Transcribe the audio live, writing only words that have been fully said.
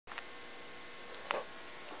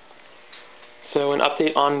So an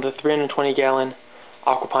update on the 320 gallon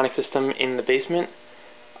aquaponic system in the basement.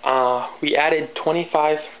 We added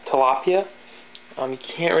 25 tilapia. You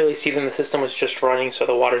can't really see them, the system was just running, so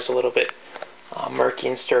the water's a little bit murky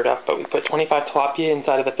and stirred up, but we put 25 tilapia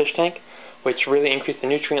inside of the fish tank, which really increased the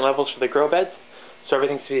nutrient levels for the grow beds, so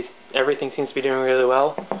everything seems to be doing really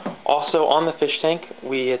well. Also on the fish tank,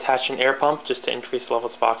 we attached an air pump just to increase the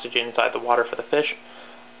levels of oxygen inside the water for the fish.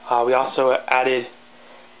 We also added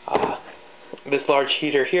this large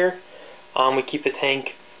heater here. We keep the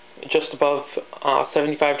tank just above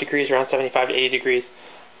 75 degrees, around 75 to 80 degrees.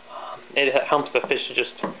 It helps the fish to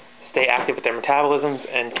just stay active with their metabolisms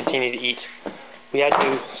and continue to eat. We had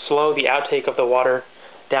to slow the outtake of the water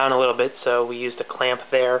down a little bit, so we used a clamp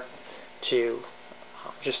there to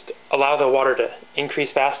just allow the water to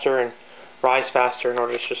increase faster and rise faster in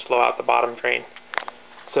order to just slow out the bottom drain.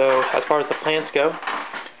 So as far as the plants go,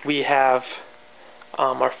 we have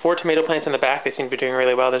our 4 tomato plants in the back. They seem to be doing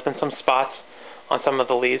really well. There's been some spots on some of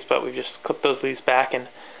the leaves, but we've just clipped those leaves back and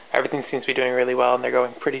everything seems to be doing really well, and they're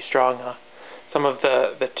going pretty strong. Some of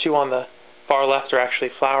the 2 on the far left are actually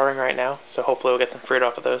flowering right now, so hopefully we'll get some fruit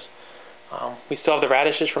off of those. We still have the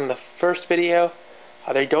radishes from the first video.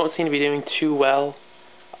 They don't seem to be doing too well.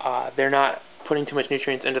 They're not putting too much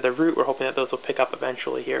nutrients into the root. We're hoping that those will pick up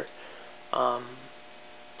eventually here.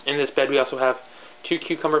 In this bed we also have 2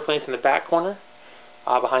 cucumber plants in the back corner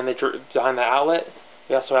behind the outlet.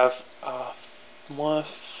 We also have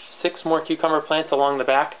 6 more cucumber plants along the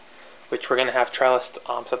back, which we're going to have trellised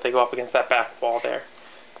so that they go up against that back wall there.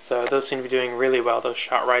 So those seem to be doing really well. Those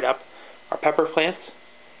shot right up. Our pepper plants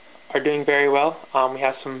are doing very well. We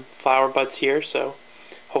have some flower buds here, so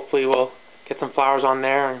hopefully we'll get some flowers on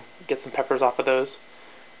there and get some peppers off of those.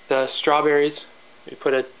 The strawberries, we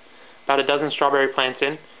put about a dozen strawberry plants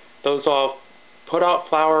in. Those all put out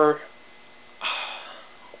flower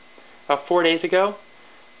about 4 days ago.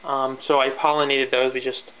 So I pollinated those. We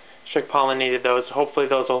just strict pollinated those. Hopefully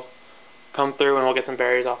those will come through and we'll get some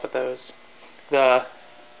berries off of those. The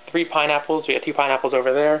 3 pineapples, we got 2 pineapples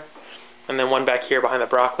over there, and then 1 back here behind the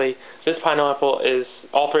broccoli. This pineapple is,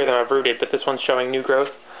 all 3 of them are rooted, but this one's showing new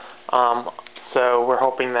growth. So we're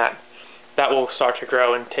hoping that that will start to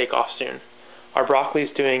grow and take off soon. Our broccoli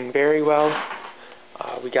is doing very well.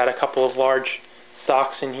 We got a couple of large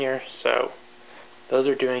stalks in here, so those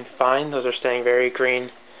are doing fine. Those are staying very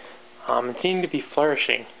green and seem to be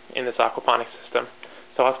flourishing in this aquaponic system.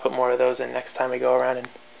 So I'll have to put more of those in next time we go around and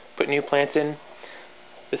put new plants in.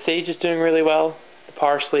 The sage is doing really well. The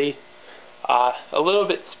parsley, a little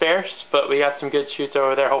bit sparse, but we got some good shoots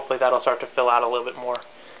over there. Hopefully that'll start to fill out a little bit more.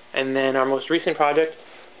 And then our most recent project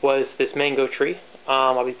was this mango tree.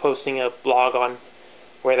 I'll be posting a blog on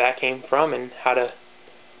where that came from and how to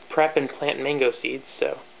prep and plant mango seeds,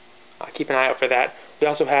 so keep an eye out for that. We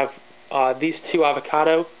also have these 2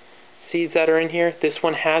 avocado seeds that are in here. This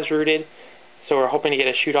one has rooted, so we're hoping to get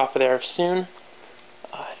a shoot off of there soon.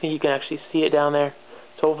 I think you can actually see it down there,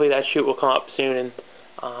 so hopefully that shoot will come up soon, and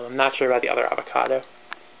I'm not sure about the other avocado.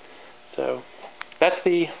 So that's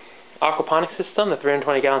the aquaponics system, the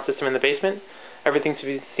 320 gallon system in the basement. Everything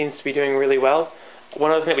seems to be doing really well. One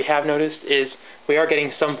other thing that we have noticed is we are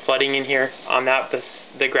getting some flooding in here. On that,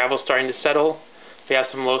 the gravel's starting to settle. We have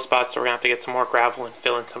some low spots, so we're going to have to get some more gravel and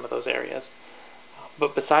fill in some of those areas.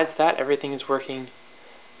 But besides that, everything is working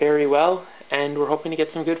very well, and we're hoping to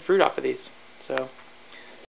get some good fruit off of these. So